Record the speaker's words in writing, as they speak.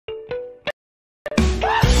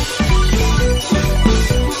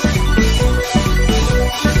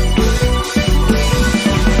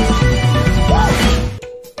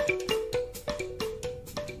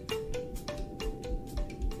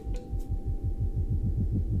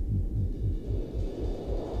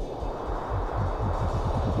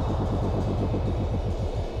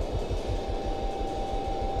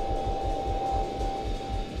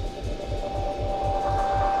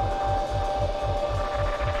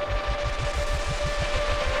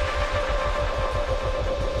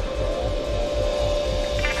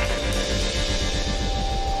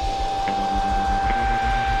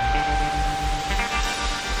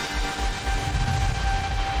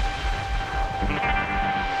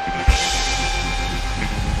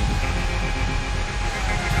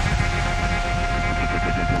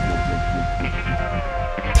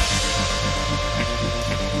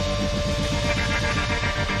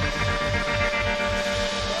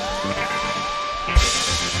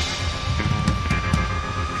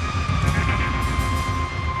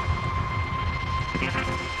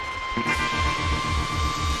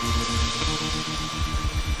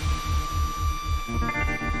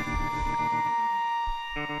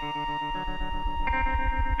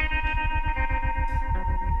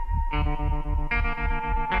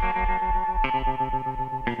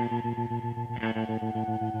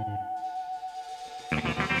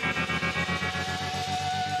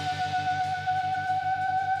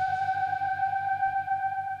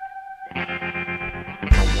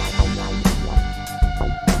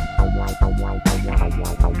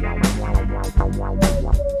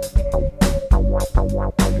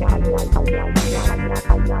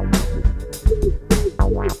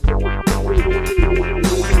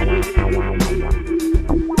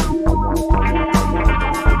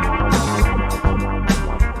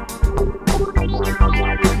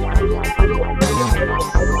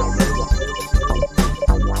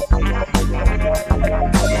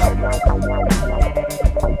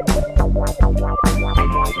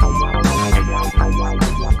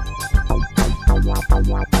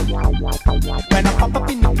When I pop up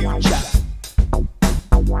in the future,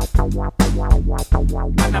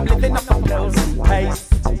 and I'm living up a closing pace,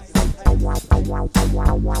 and I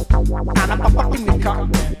pop up in the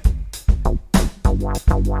cockpit, and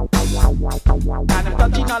I'm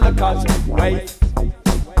dodging all the cosmic waves. I'm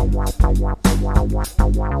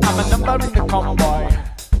a number in the convoy,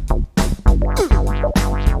 I'm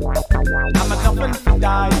a nothing for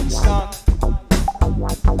dying sun, and I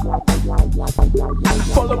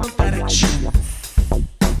follow the direction.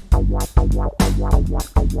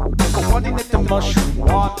 Coordinate the mushroom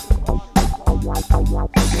walk.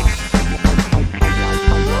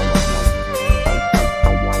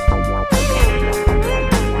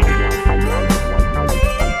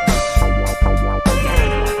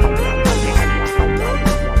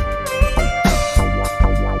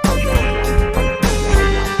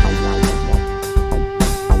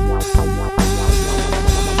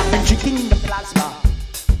 Been drinking in the plasma.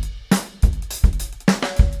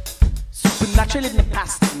 Supernatural in the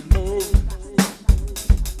past move.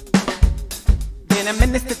 Then I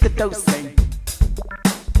minister the dosing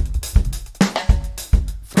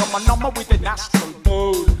from a number with an astral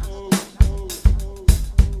mode.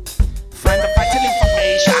 Find the vital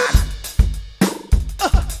information.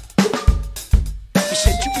 We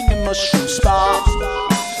sent you in the mushroom spa.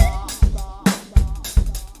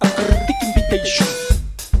 A cryptic invitation.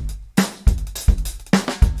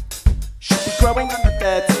 Should be growing on the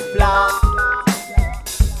dirty block.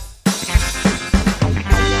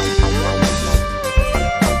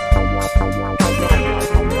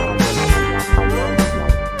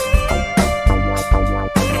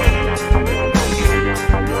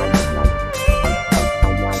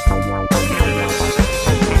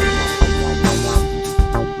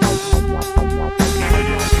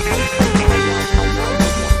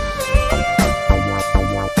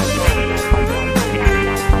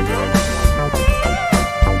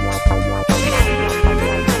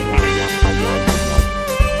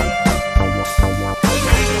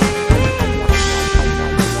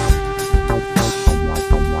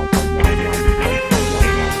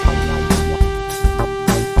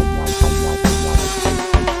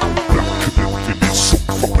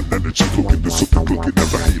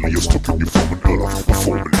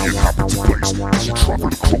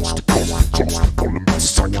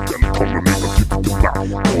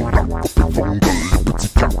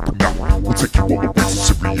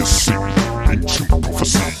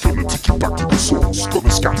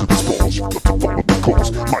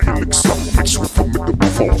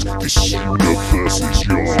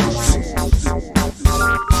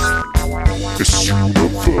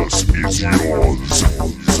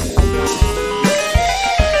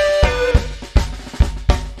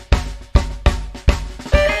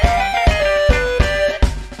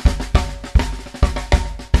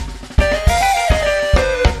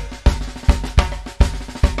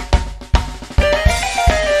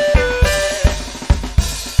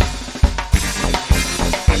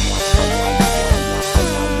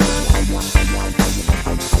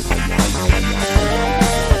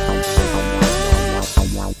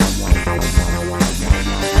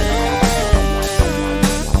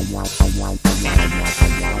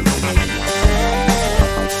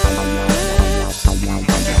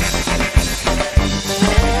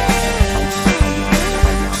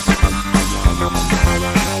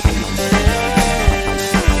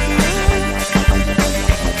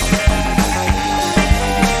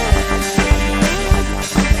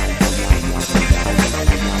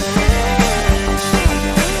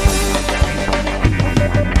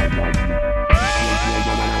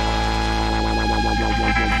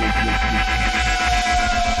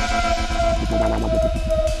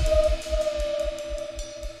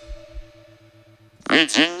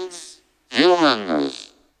 Greetings,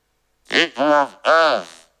 humans, people of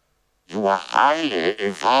Earth. You are highly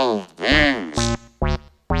evolved beings.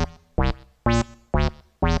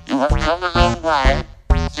 You have come a long way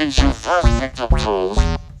since you first picked up tools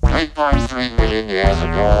 3.3 million years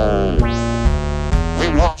ago. We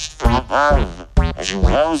watched from above as you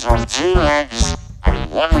rose on two legs and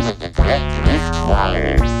wondered at the great lift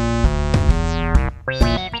wire.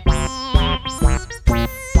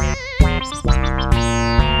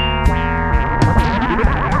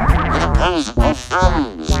 opposable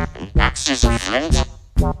thumbs and axes of flint.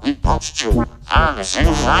 We both you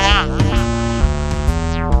harnessing fire.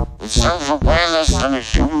 With self-awareness and a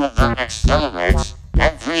humor that accelerates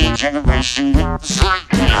every generation with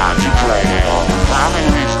slightly articulated. Farming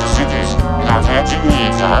leads to cities, without urgent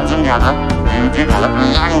need to hunt together, you develop a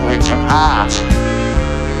language of art.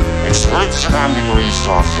 Exploit surrounding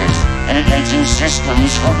resources, integrating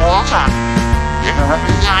systems for water. Develop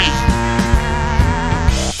life.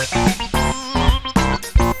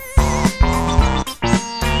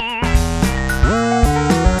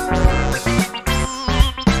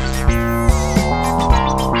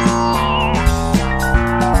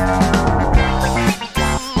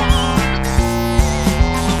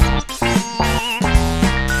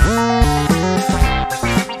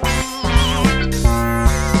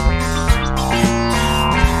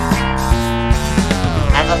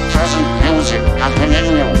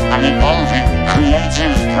 And evolving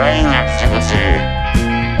creative brain activity.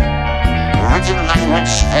 Written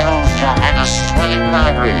language fills your anesthetic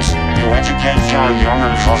libraries. You educate your young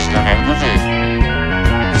and foster empathy.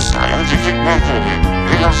 The scientific method,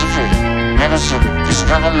 philosophy, medicine,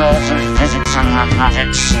 discover laws of physics and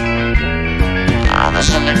mathematics.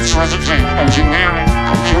 Harness electricity, engineering,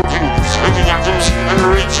 computing, splitting atoms, and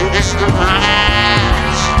reaching distant planets.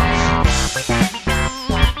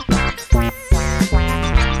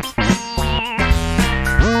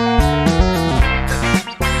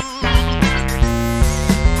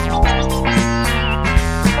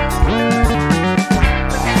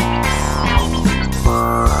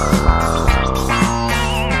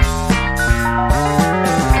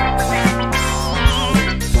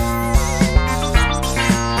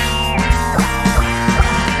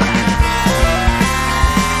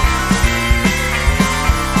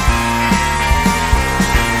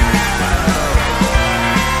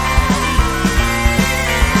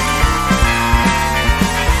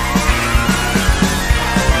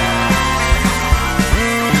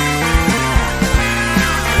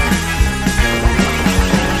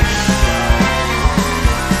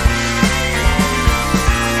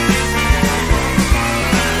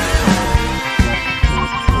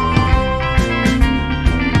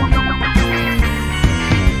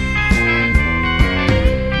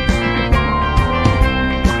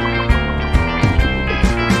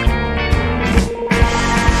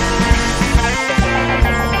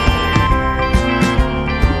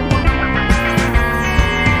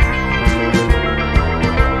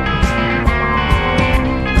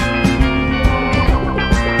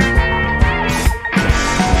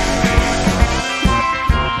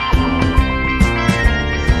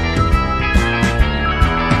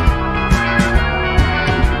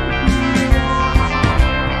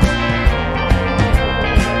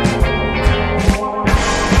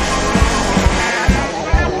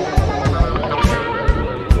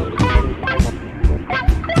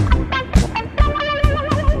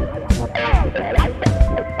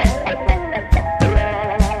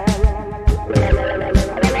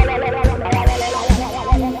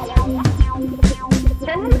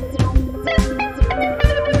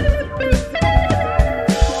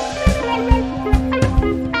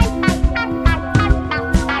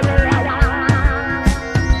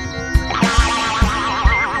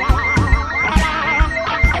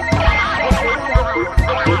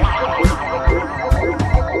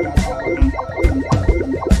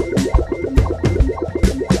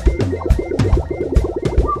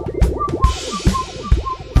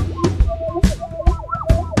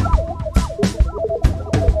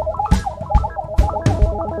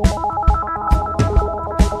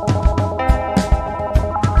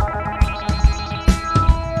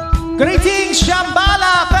 Greetings,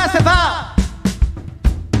 Shambala Festival!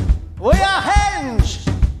 We are HENGE!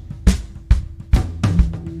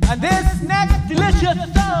 And this next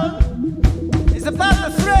delicious song is about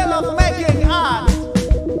the thrill of making art.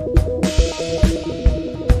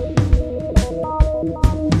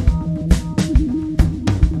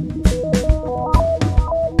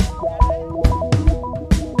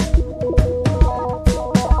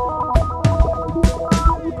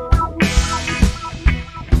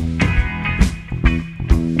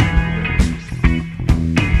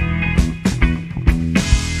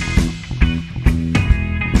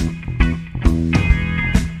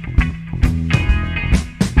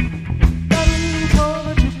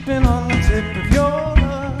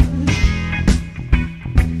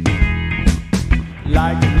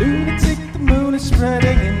 Like a lunatic, the moon is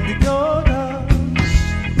spreading indigo dust.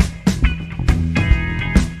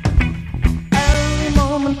 Every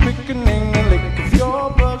moment quickening the lick of your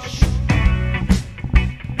brush.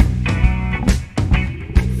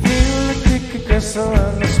 Feel the kick of glycerin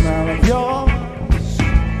and the smell of your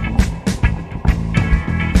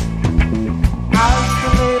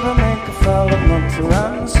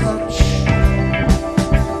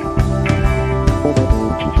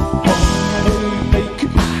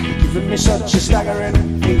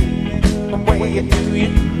way you do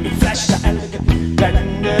it. You flash so elegant,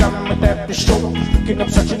 blended on with every stroke, picking up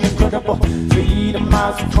such an incredible freedom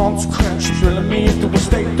as a consequence, thrilling me into a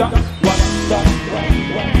state of wonder.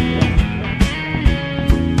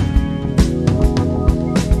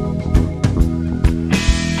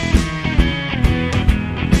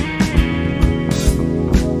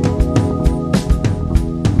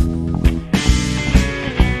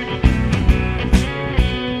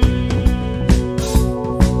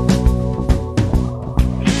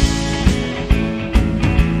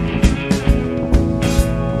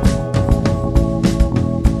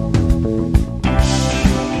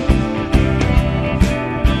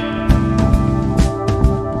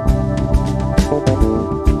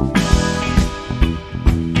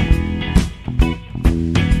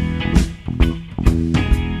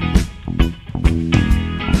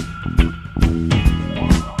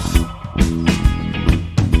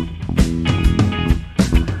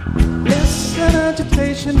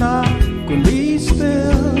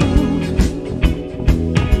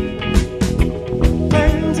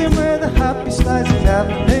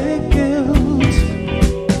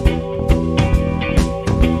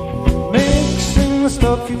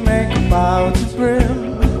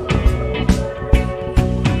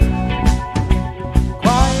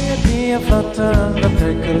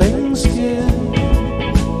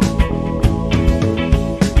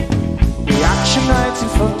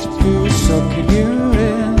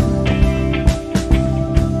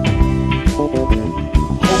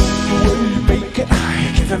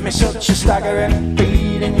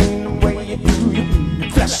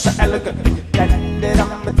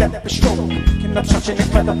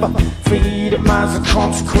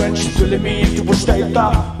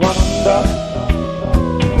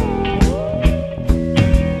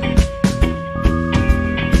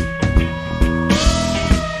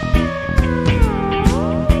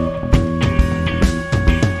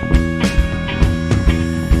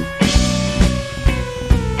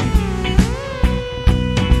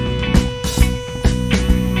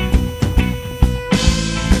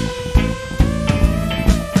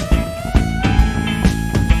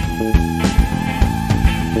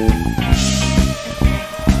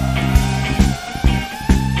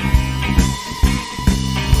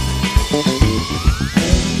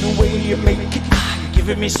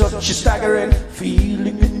 Me such a staggering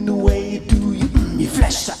feeling in the way you do you. You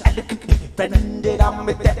flash so elegantly, blended on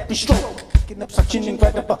with every stroke, picking up such an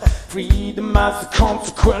incredible freedom as a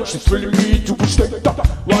consequence, it's thrilling me to a state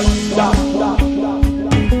of wonder.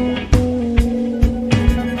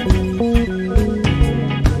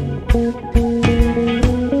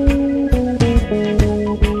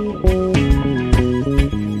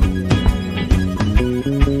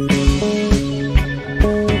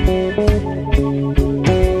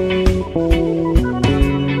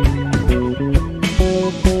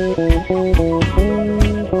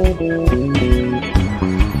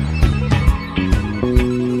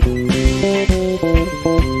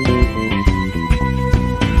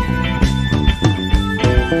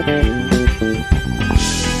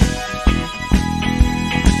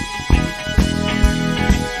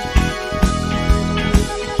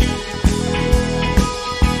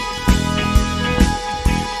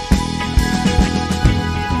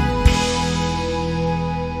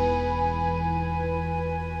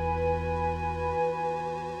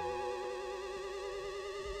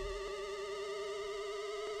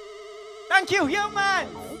 Thank you,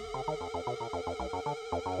 human!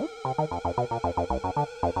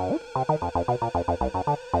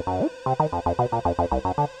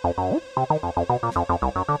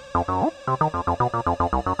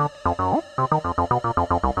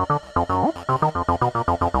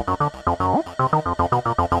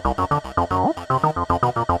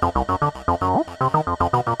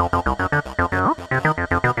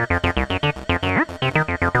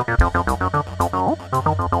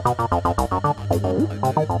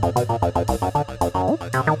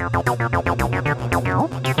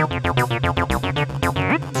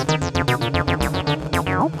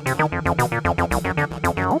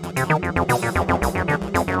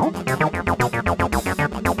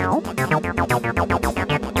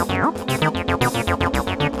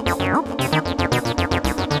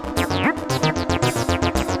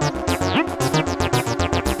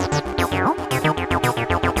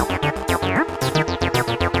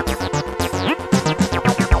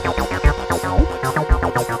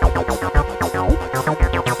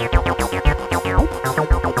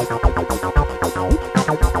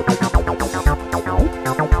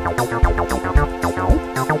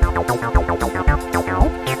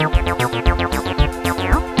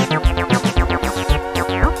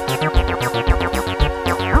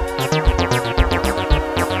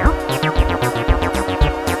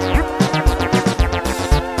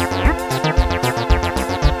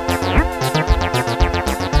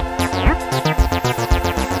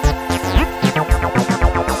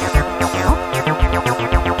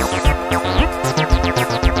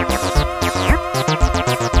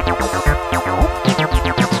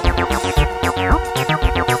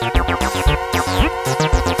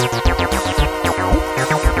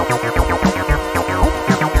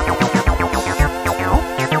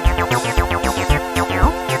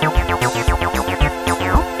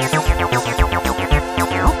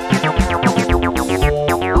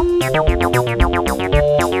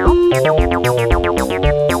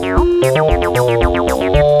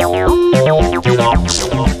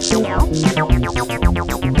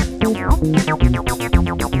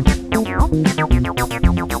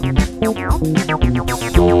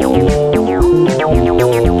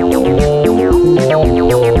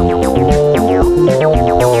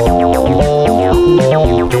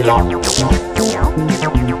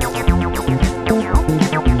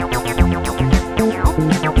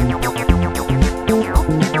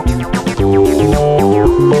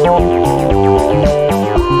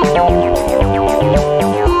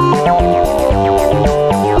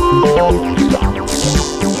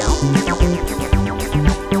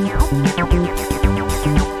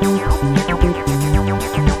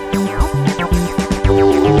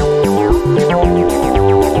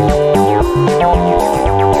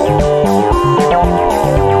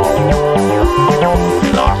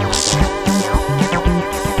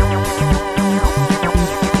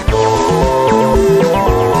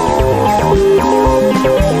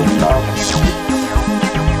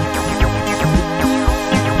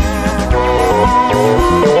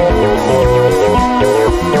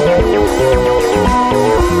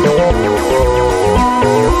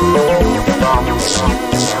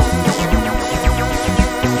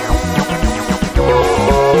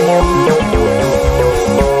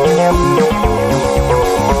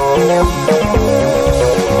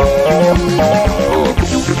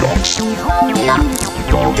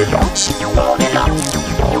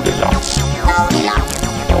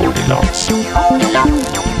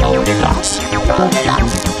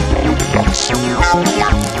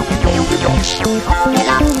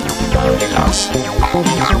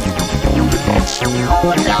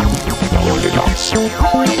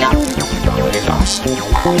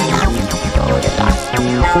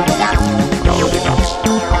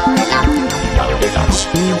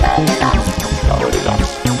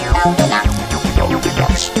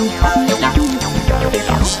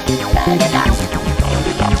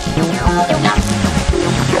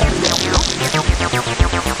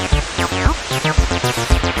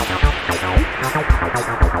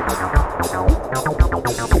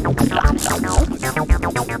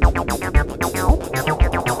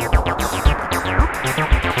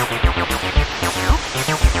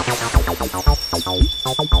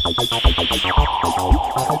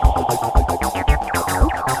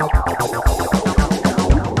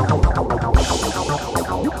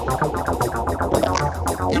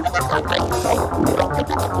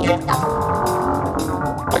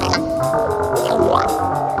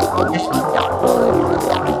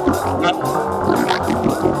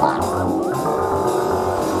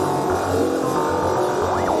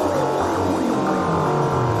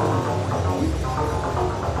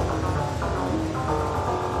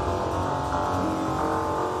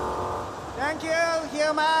 Thank you,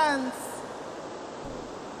 humans.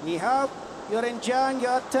 We hope you're enjoying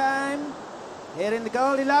your time here in the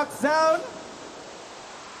Goldilocks zone.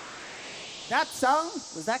 That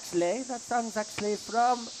song's actually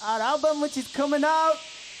from our album, which is coming out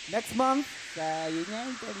next month. So you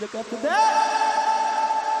can look up to that.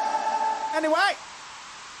 Anyway,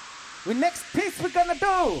 the next piece we're gonna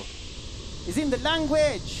do is in the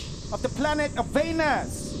language of the planet of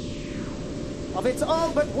Venus, of its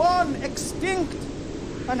all but one extinct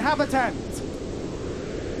inhabitant.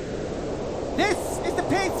 This is the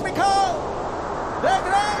piece we call The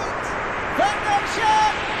Great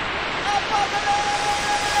Convection Apocalypse!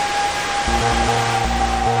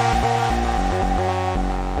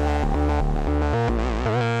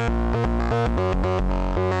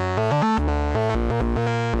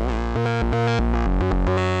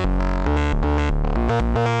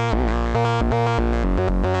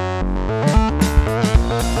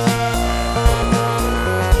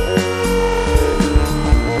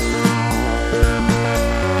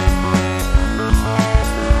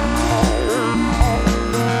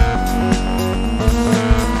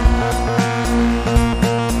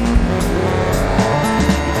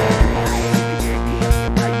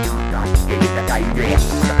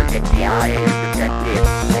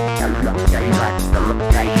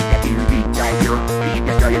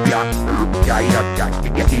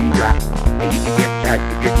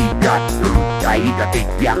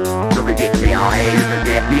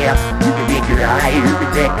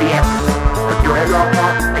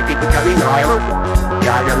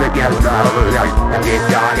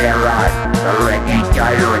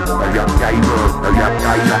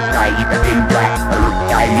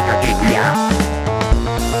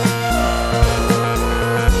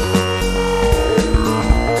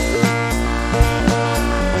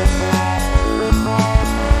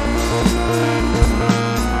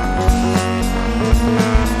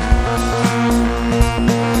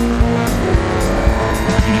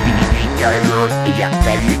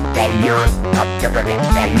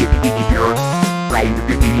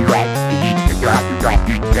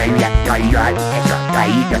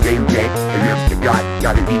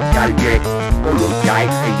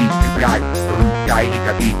 Got guy, he's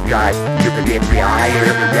a big guy. You can get the eye,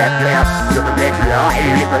 you can get left, you can get the eye,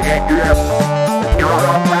 you can get left. You're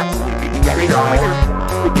all left, you can get it all.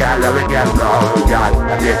 We got love, we got love, we got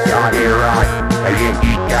this guy here, right? And you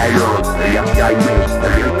eat guy, look, the young guy, me, the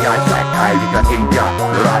little guy, that guy, you got him, yeah.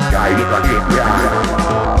 The right guy, you got him, yeah.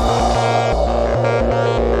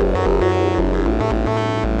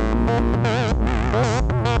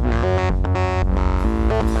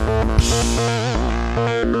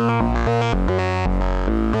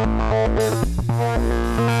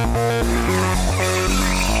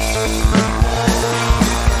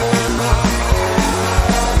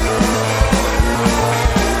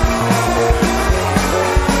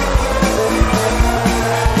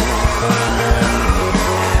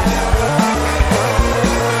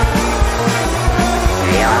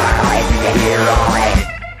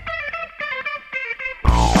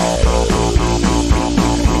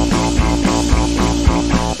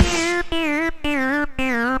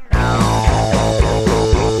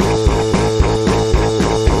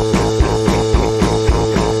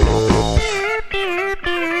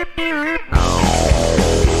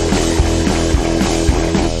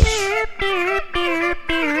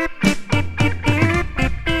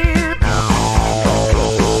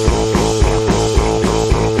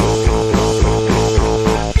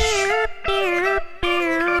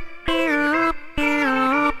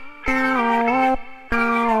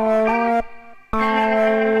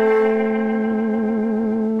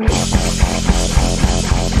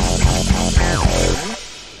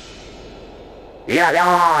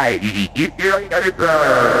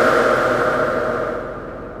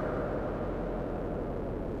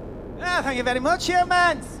 Thank you very much,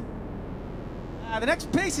 humans. The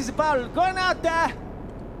next piece is about going out there,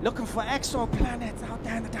 looking for exoplanets out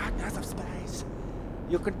there in the darkness of space.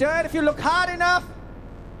 You can do it if you look hard enough.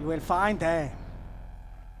 You will find them.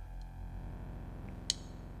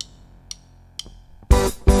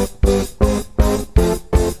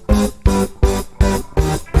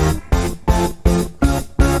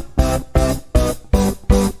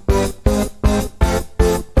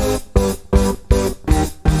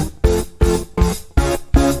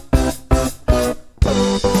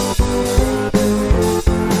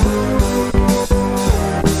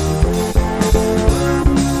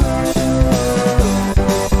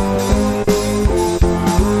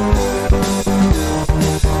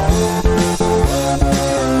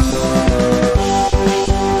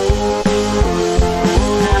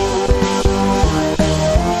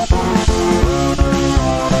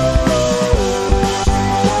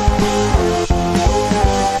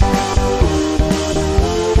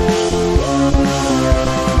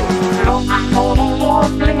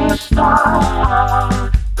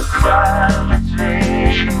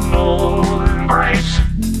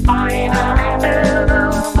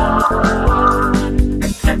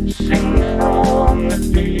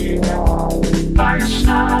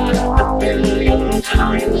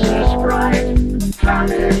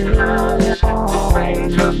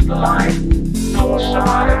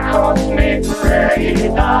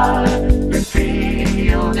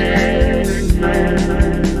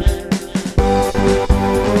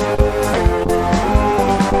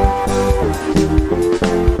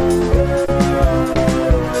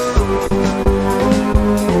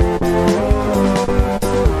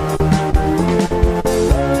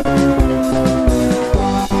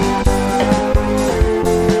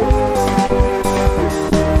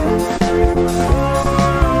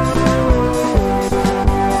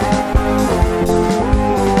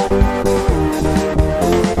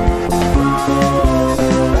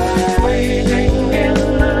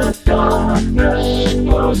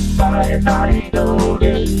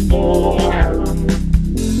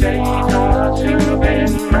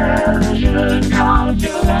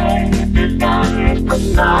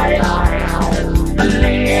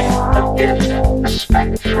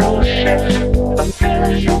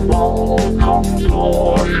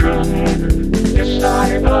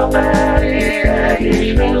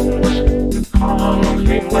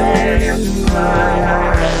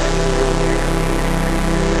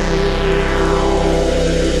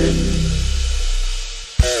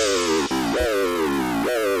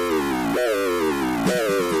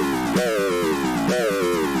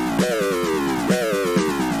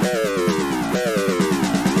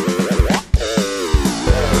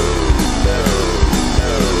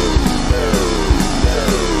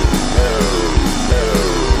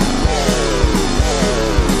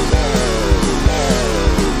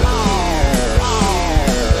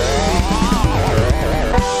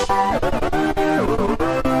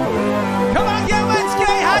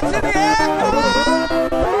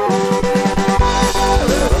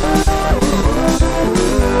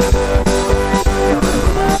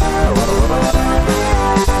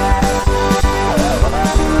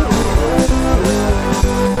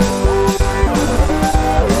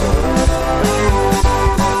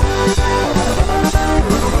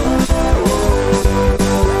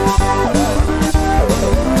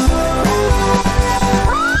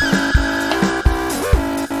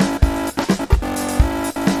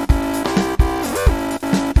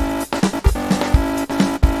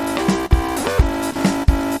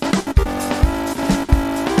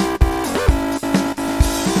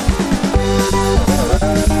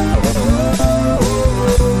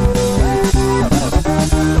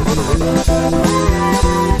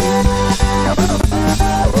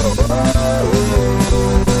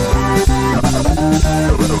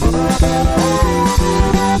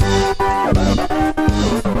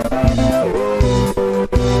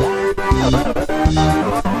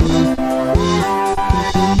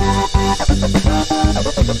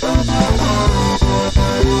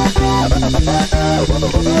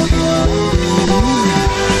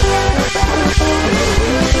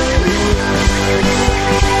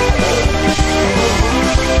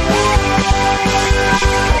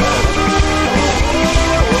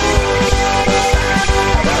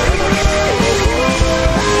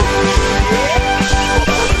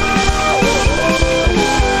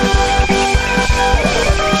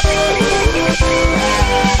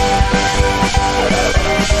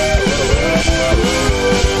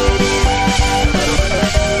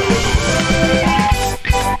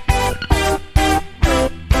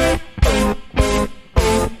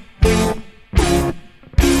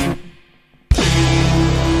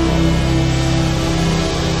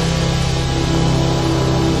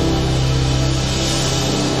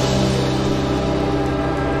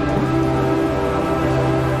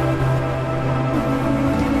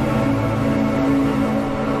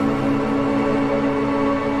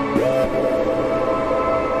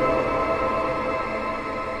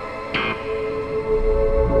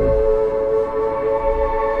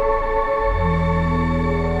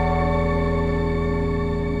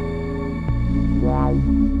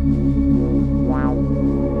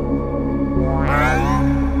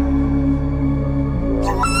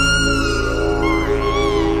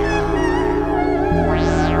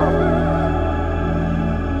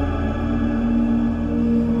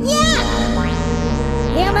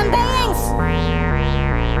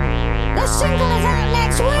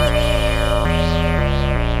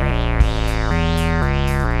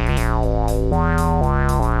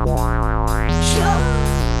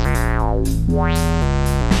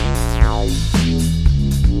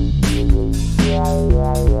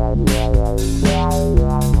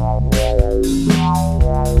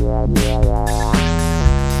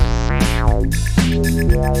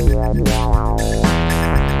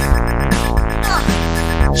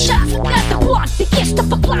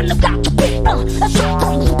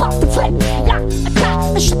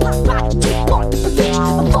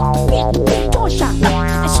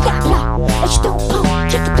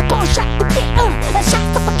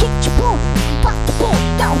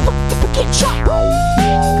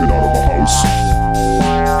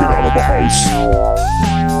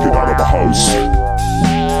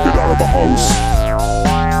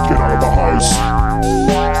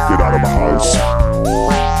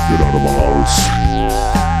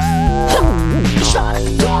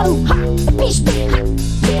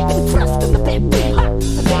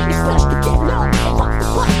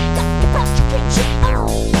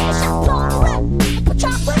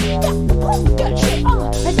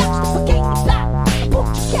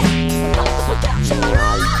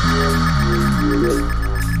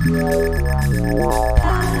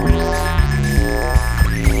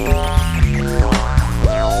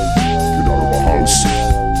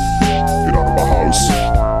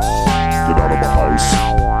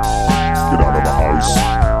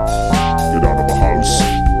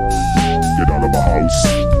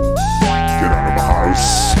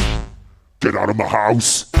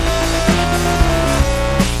 House.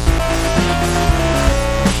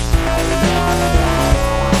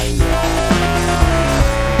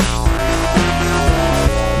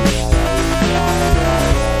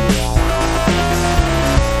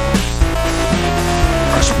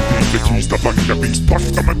 Tappande beast,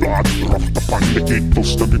 pasta med blad. Rottappande kid,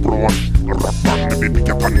 tosta med bråd. Rappande vid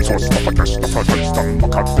vilka pannsås. Tappa kasta för höjstam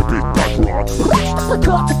och katte byta kråd. Resta på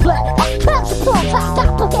karteplay, kanske på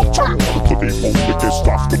fasta på getta. Så det är många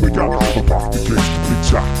straff och vi kan och kraftigt kläst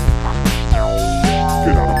pizza.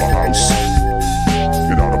 Get out of my house.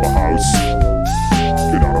 Get out of my house.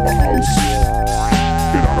 Get out of my house.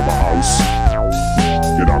 Get out of my house.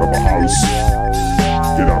 Get out of my house.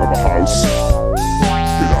 Get out of my house.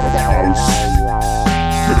 Get out of my house.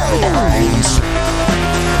 Get out of my house.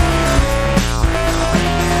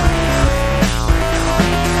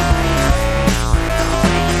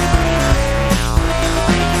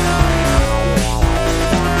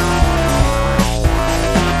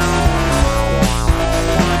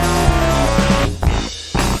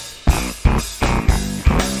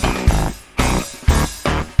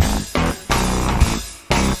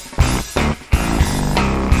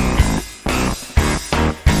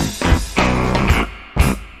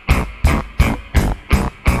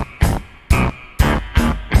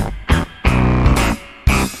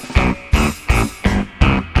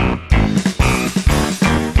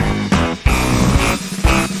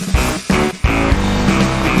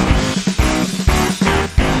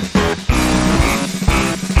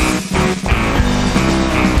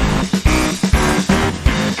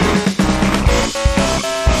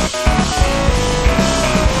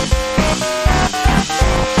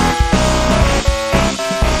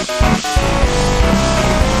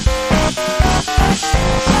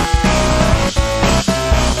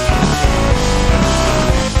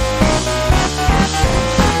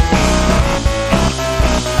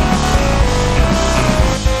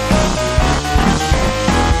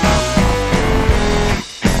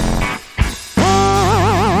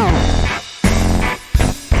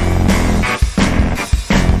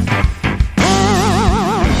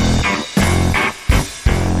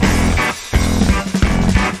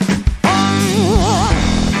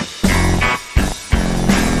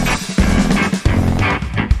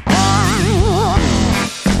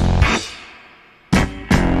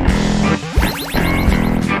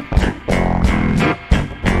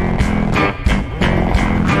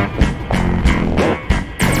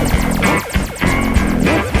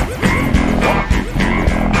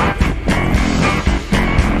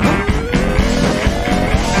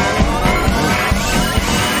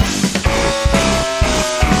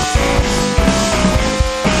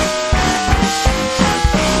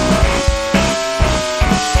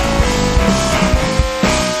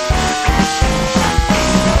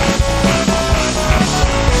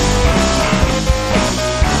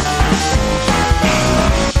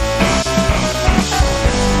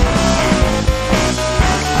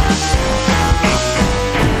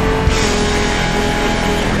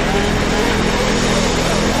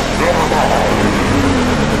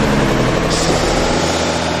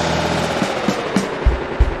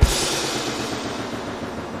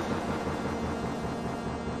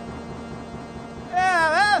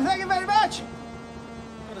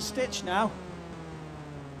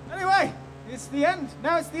 Anyway, it's the end.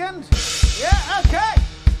 Now it's the end. Yeah, okay.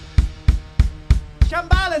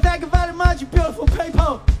 Shambala, thank you very much, you beautiful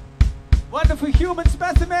people. Wonderful human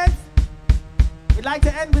specimens. We'd like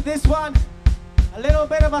to end with this one. A little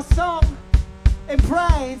bit of a song in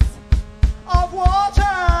praise of water.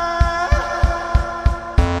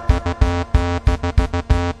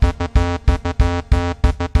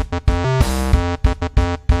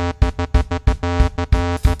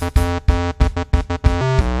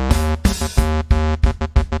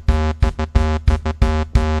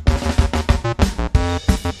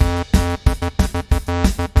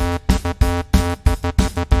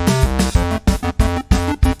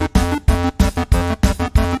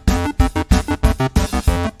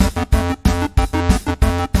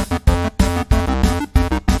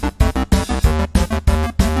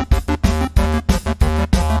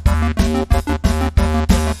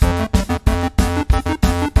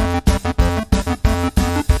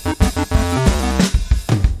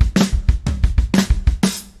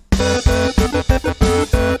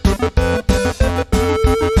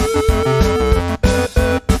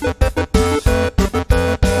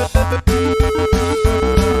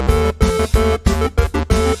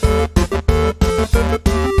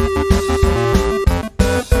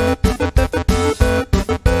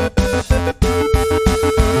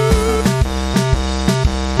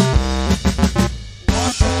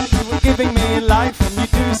 Giving me life and you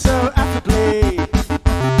do so affably.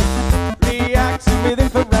 Reacting with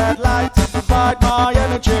infrared light to provide my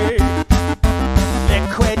energy.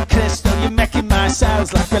 Liquid crystal, you're making my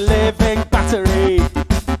cells like a living battery.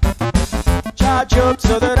 Charge up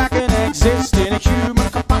so that I can exist in a human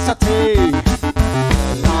capacity.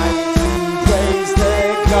 Like to praise the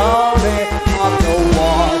glory of the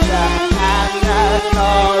water and the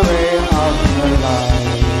glory of the light.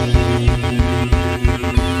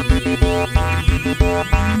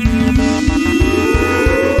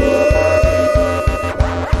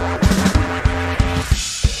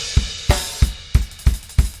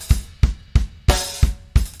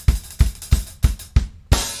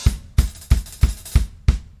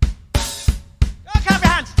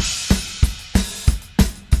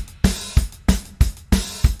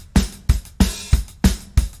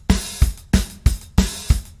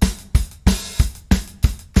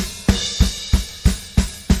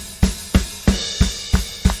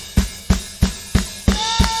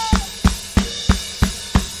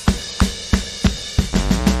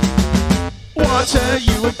 Water,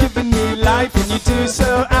 you were giving me life and you do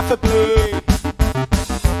so affably.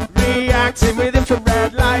 Reacting with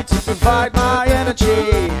infrared light to provide my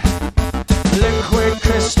energy. Liquid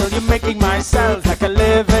crystal, you're making my cells like a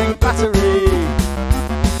living battery.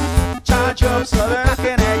 Charge up so that I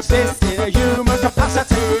can exist in a human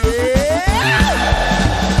capacity.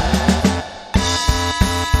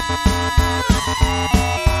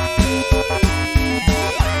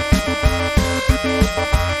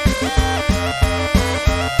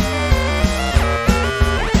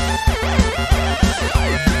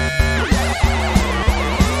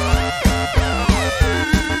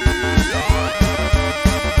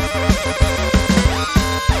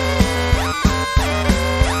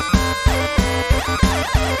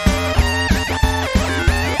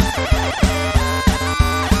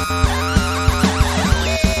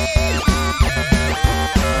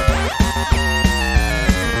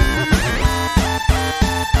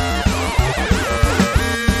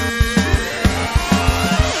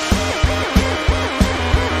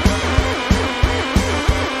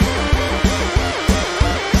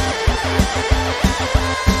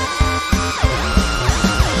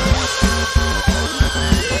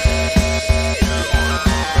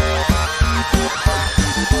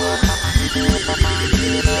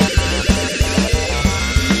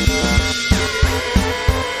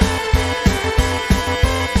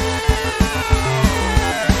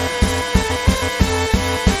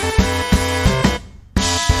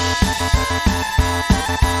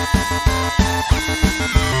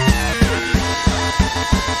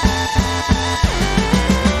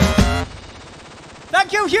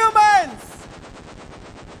 Thank you, human!